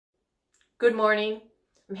Good morning.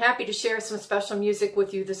 I'm happy to share some special music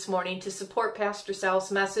with you this morning to support Pastor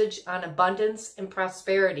Sal's message on abundance and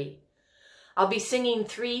prosperity. I'll be singing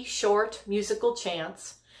 3 short musical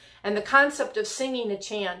chants, and the concept of singing a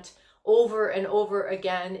chant over and over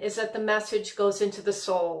again is that the message goes into the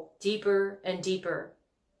soul deeper and deeper.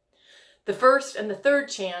 The first and the third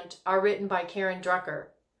chant are written by Karen Drucker.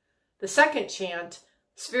 The second chant,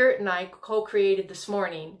 Spirit and I co-created this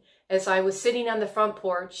morning as I was sitting on the front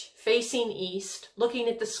porch, facing east, looking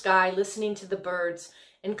at the sky, listening to the birds,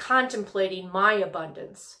 and contemplating my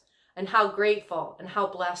abundance and how grateful and how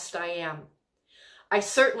blessed I am. I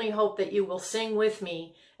certainly hope that you will sing with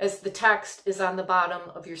me as the text is on the bottom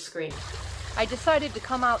of your screen. I decided to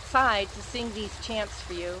come outside to sing these chants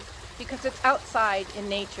for you because it's outside in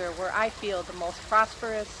nature where I feel the most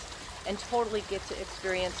prosperous and totally get to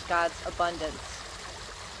experience God's abundance.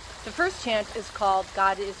 The first chant is called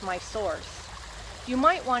God is My Source. You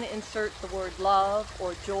might want to insert the word love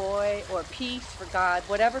or joy or peace for God,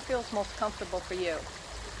 whatever feels most comfortable for you.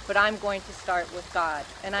 But I'm going to start with God.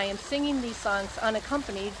 And I am singing these songs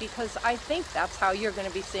unaccompanied because I think that's how you're going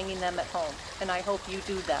to be singing them at home. And I hope you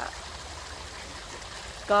do that.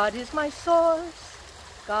 God is my source.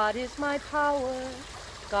 God is my power.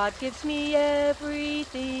 God gives me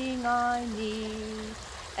everything I need.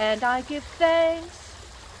 And I give thanks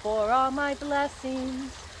for all my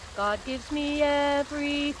blessings. God gives me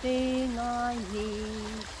everything I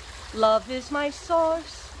need. Love is my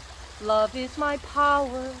source. Love is my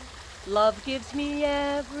power. Love gives me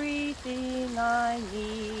everything I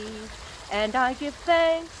need. And I give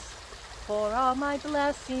thanks for all my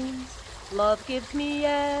blessings. Love gives me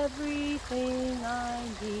everything I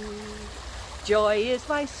need. Joy is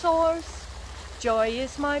my source. Joy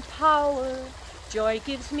is my power. Joy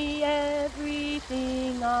gives me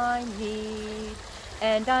everything I need,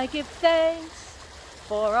 and I give thanks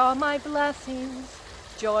for all my blessings.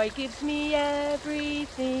 Joy gives me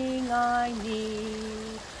everything I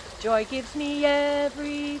need. Joy gives me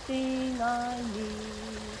everything I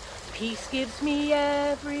need. Peace gives me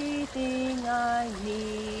everything I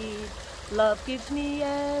need. Love gives me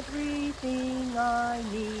everything I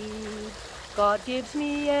need. God gives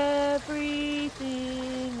me everything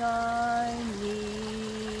I need.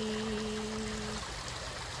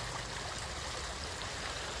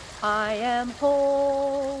 I am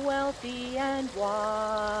whole, wealthy, and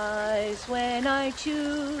wise when I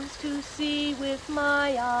choose to see with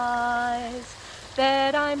my eyes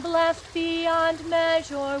that I'm blessed beyond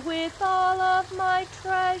measure with all of my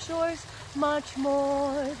treasures, much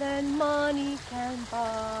more than money can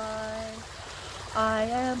buy. I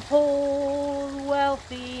am whole,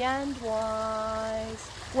 wealthy, and wise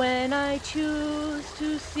when I choose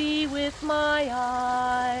to see with my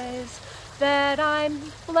eyes that I'm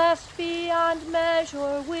blessed beyond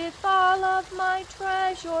measure with all of my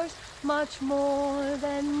treasures, much more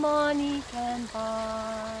than money can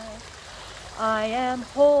buy. I am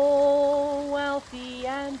whole, wealthy,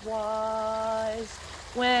 and wise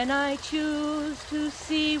when I choose to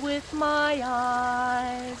see with my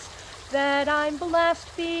eyes that I'm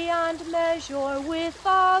blessed beyond measure with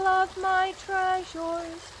all of my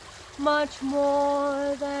treasures, much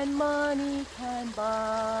more than money can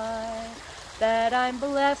buy. That I'm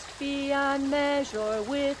blessed beyond measure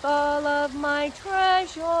with all of my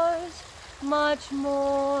treasures, much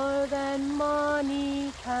more than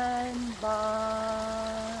money can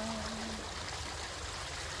buy.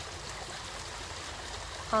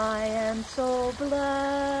 I am so blessed,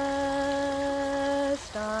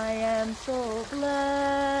 I am so blessed,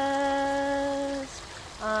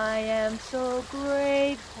 I am so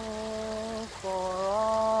grateful for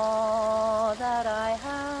all that I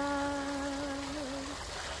have.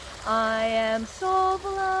 I am so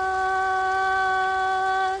blessed,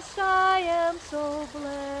 I am so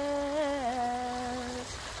blessed,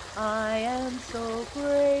 I am so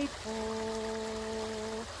grateful.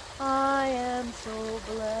 I am so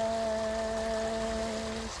blessed.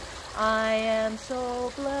 I am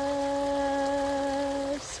so blessed.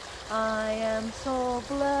 I am so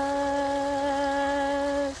blessed.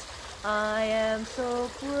 I am so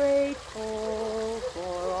grateful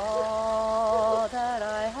for all that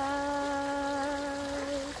I have.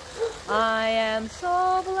 I am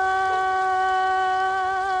so blessed.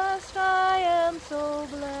 I am so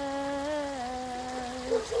blessed.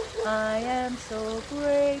 I am so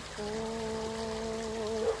grateful.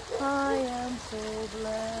 I am so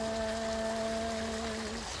blessed.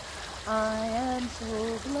 I am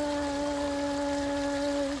so blessed.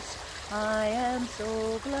 I am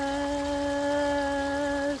so blessed.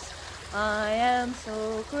 I am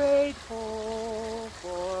so grateful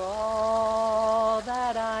for all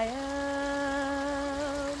that I am.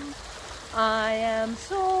 I am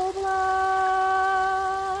so blessed.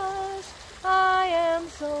 I am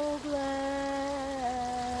so blessed.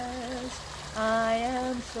 I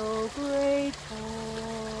am so grateful.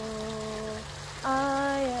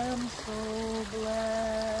 I am so blessed.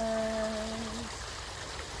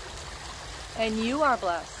 And you are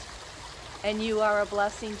blessed. And you are a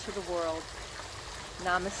blessing to the world.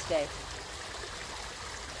 Namaste.